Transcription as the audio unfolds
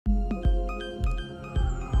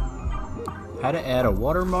How to add a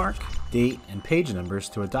watermark, date, and page numbers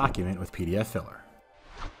to a document with pdfFiller.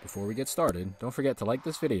 Before we get started, don't forget to like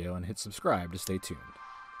this video and hit subscribe to stay tuned.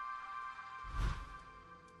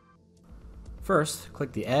 First,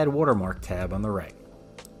 click the Add Watermark tab on the right.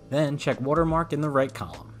 Then check Watermark in the right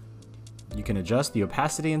column. You can adjust the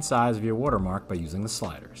opacity and size of your watermark by using the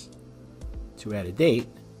sliders. To add a date,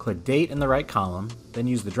 click Date in the right column, then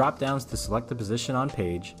use the drop-downs to select the position on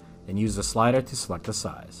page, and use the slider to select the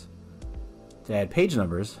size. To add page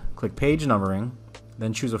numbers, click Page Numbering,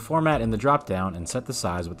 then choose a format in the drop-down and set the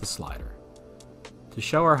size with the slider. To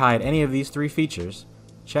show or hide any of these three features,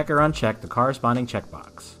 check or uncheck the corresponding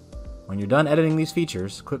checkbox. When you're done editing these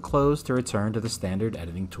features, click Close to return to the standard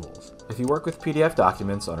editing tools. If you work with PDF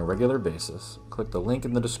documents on a regular basis, click the link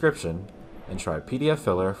in the description and try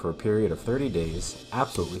pdfFiller for a period of 30 days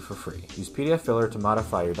absolutely for free. Use pdfFiller to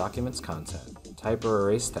modify your document's content, type or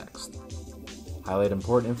erase text, highlight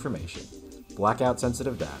important information, black out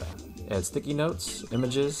sensitive data, add sticky notes,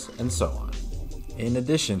 images, and so on. In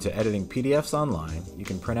addition to editing PDFs online, you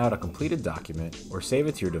can print out a completed document or save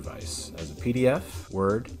it to your device as a PDF,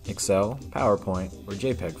 Word, Excel, PowerPoint, or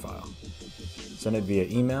JPEG file. Send it via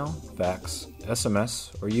email, fax,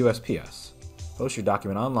 SMS, or USPS. Post your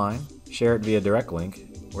document online, share it via direct link,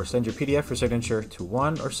 or send your PDF for signature to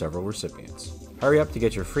one or several recipients. Hurry up to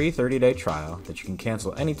get your free 30-day trial that you can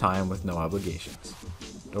cancel anytime with no obligations.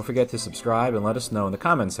 Don't forget to subscribe and let us know in the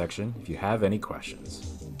comments section if you have any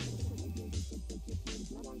questions.